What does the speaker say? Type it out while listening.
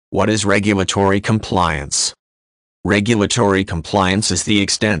What is regulatory compliance? Regulatory compliance is the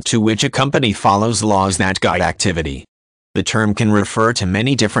extent to which a company follows laws that guide activity. The term can refer to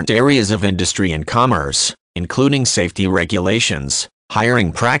many different areas of industry and commerce, including safety regulations,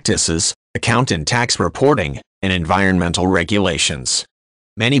 hiring practices, account and tax reporting, and environmental regulations.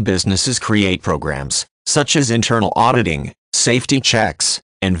 Many businesses create programs, such as internal auditing, safety checks,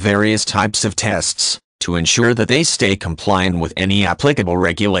 and various types of tests, to ensure that they stay compliant with any applicable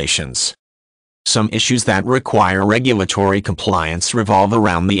regulations. Some issues that require regulatory compliance revolve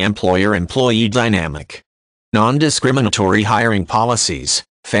around the employer-employee dynamic. Non-discriminatory hiring policies,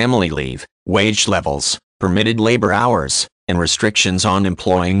 family leave, wage levels, permitted labor hours, and restrictions on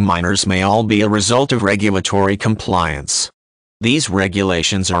employing minors may all be a result of regulatory compliance. These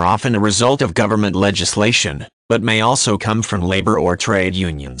regulations are often a result of government legislation, but may also come from labor or trade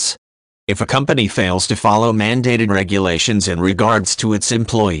unions. If a company fails to follow mandated regulations in regards to its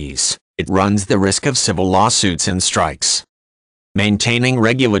employees, it runs the risk of civil lawsuits and strikes. Maintaining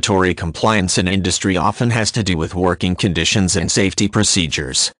regulatory compliance in industry often has to do with working conditions and safety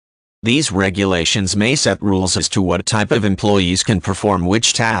procedures. These regulations may set rules as to what type of employees can perform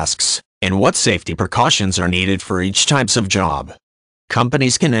which tasks, and what safety precautions are needed for each types of job.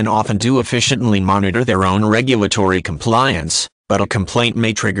 Companies can and often do efficiently monitor their own regulatory compliance, but a complaint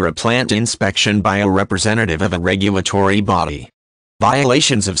may trigger a plant inspection by a representative of a regulatory body.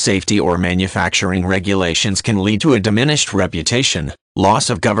 Violations of safety or manufacturing regulations can lead to a diminished reputation, loss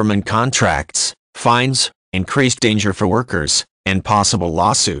of government contracts, fines, increased danger for workers, and possible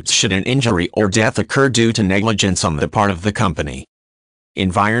lawsuits should an injury or death occur due to negligence on the part of the company.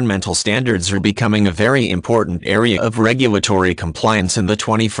 Environmental standards are becoming a very important area of regulatory compliance in the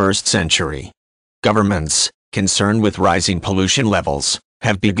 21st century. Governments, concerned with rising pollution levels,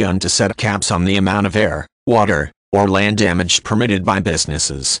 have begun to set caps on the amount of air, water, or land damage permitted by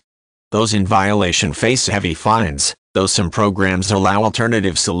businesses. Those in violation face heavy fines, though some programs allow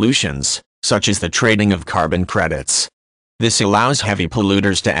alternative solutions, such as the trading of carbon credits. This allows heavy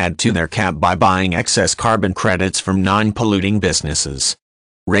polluters to add to their cap by buying excess carbon credits from non-polluting businesses.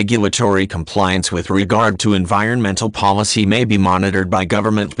 Regulatory compliance with regard to environmental policy may be monitored by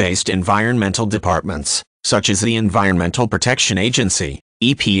government-based environmental departments, such as the Environmental Protection Agency,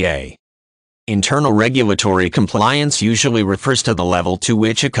 EPA. Internal regulatory compliance usually refers to the level to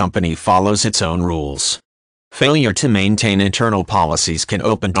which a company follows its own rules. Failure to maintain internal policies can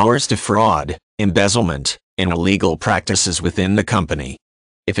open doors to fraud, embezzlement, and illegal practices within the company.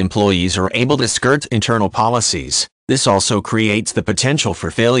 If employees are able to skirt internal policies, this also creates the potential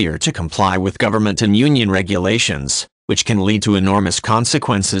for failure to comply with government and union regulations, which can lead to enormous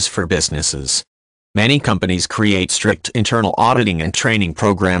consequences for businesses. Many companies create strict internal auditing and training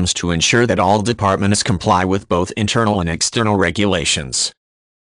programs to ensure that all departments comply with both internal and external regulations.